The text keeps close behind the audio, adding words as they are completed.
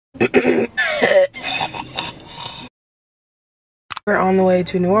We're on the way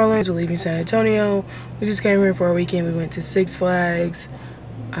to New Orleans. We're leaving San Antonio. We just came here for a weekend. We went to Six Flags,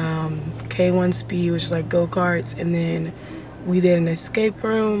 K1 Speed, which is like go-karts, and then we did an escape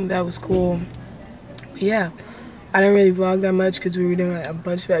room. That was cool. But yeah, I didn't really vlog that much because we were doing a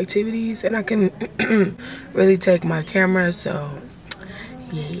bunch of activities and I couldn't really take my camera, so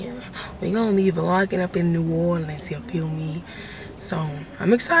yeah, we're gonna be vlogging up in New Orleans, you feel me? So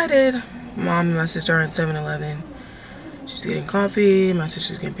I'm excited. Mom and my sister are in 7-Eleven. She's getting coffee, my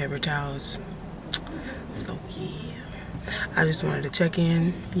sister's getting paper towels. So yeah, I just wanted to check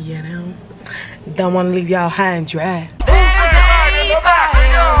in, you know. Don't want to leave y'all high and dry.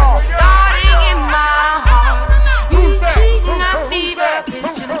 Starting in my heart, reaching a fever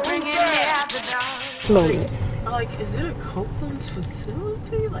pitch and it's bringing me out the dark. Like, is it a Copeland's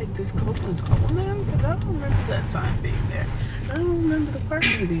facility? Like, does Copeland's call them? Because I don't remember that time being there. I don't remember the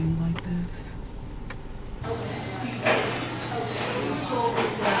parking being like this.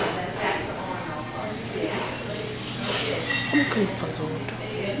 I'm confuzzled.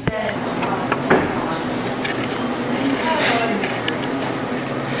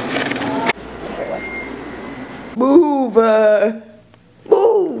 Move!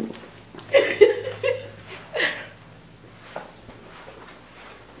 Move!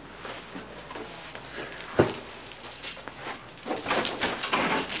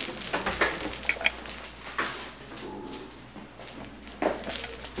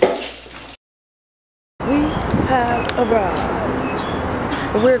 We have arrived.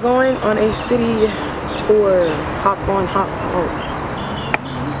 We're going on a city tour. Hop on, hop off.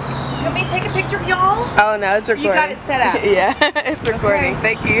 You want me to take a picture of y'all? Oh no, it's recording. You got it set up. Yeah, it's recording.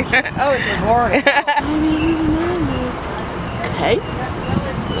 Okay. Thank you. Oh, it's recording. Okay.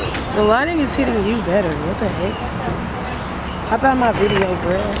 The lighting is hitting you better. What the heck? How about my video,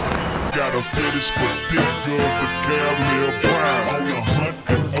 bro? Got a fetish for thick girls that's caramel brown. On the hunt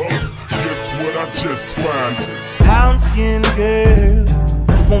and up, guess what I just found? Brown skin girl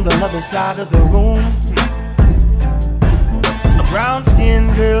on the other side of the room. A brown skin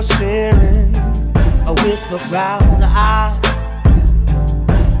girl staring with a brown eye.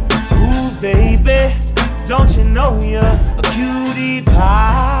 Ooh baby, don't you know you're a cutie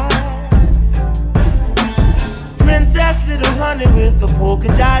pie? Princess little honey with a polka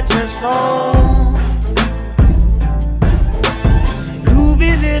dot dress on.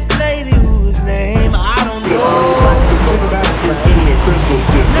 Ruby lipped lady whose name I don't know.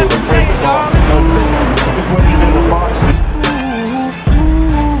 Let me tell you, darling,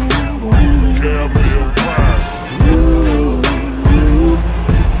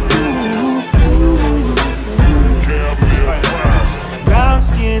 brown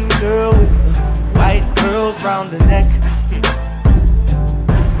skin girl with white curls round the neck.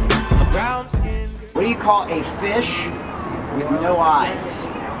 A brown skin. What do you call a fish with no eyes?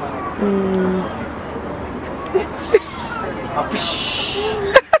 A fish.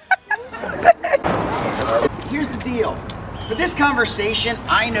 Here's the deal. For this conversation,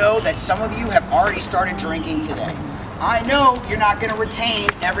 I know that some of you have already started drinking today. I know you're not going to retain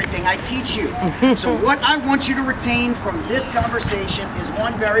everything I teach you. So what I want you to retain from this conversation is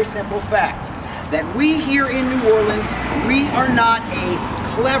one very simple fact. That we here in New Orleans, we are not a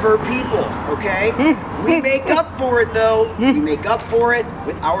clever people, okay? We make up for it though. We make up for it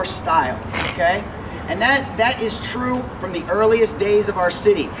with our style, okay? And that is true from the earliest days of our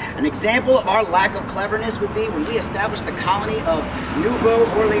city. An example of our lack of cleverness would be when we established the colony of Nouveau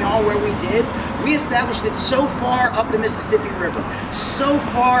Orleans, where we did. We established it so far up the Mississippi River, so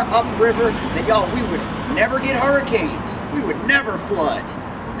far upriver that y'all, we would never get hurricanes. We would never flood.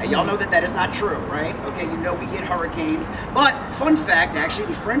 Now y'all know that that is not true, right? Okay, you know we get hurricanes. But fun fact, actually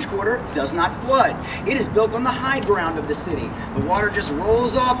the French Quarter does not flood. It is built on the high ground of the city. The water just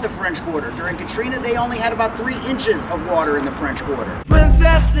rolls off the French Quarter. During Katrina, they only had about 3 inches of water in the French Quarter.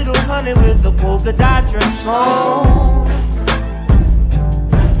 Princess little honey with the polka dot dress on.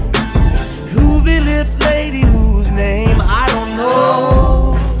 Ruby lipped lady whose name I don't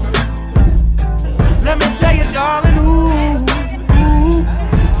know. Let me tell you, darling,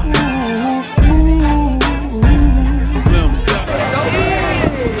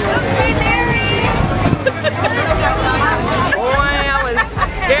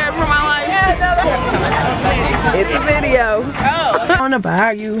 It's a video. Oh. On the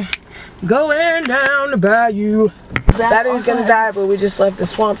bayou, going down the bayou. Battery's gonna die, but we just left the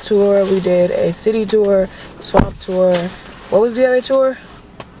swamp tour. We did a city tour, swamp tour. What was the other tour?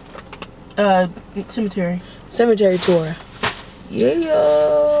 Cemetery. Cemetery tour.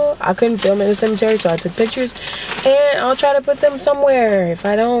 Yeah. I couldn't film in the cemetery, so I took pictures. and I'll try to put them somewhere. If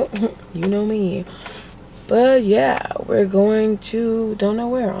I don't, you know me. But yeah, we're going to, don't know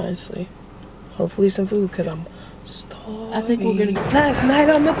where, honestly. Hopefully some food, because I'm starving. I think we're gonna go. Last night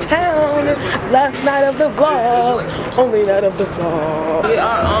on the town, last night of the vlog, only night of the vlog. We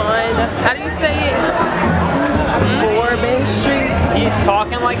are on, how do you say it? Bourbon Street. He's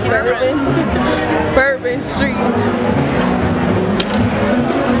talking like he's Bourbon Street.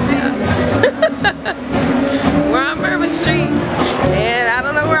 We're on Bourbon Street, and I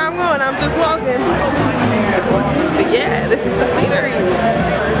don't know where I'm going. I'm just walking. But yeah, this is the scenery.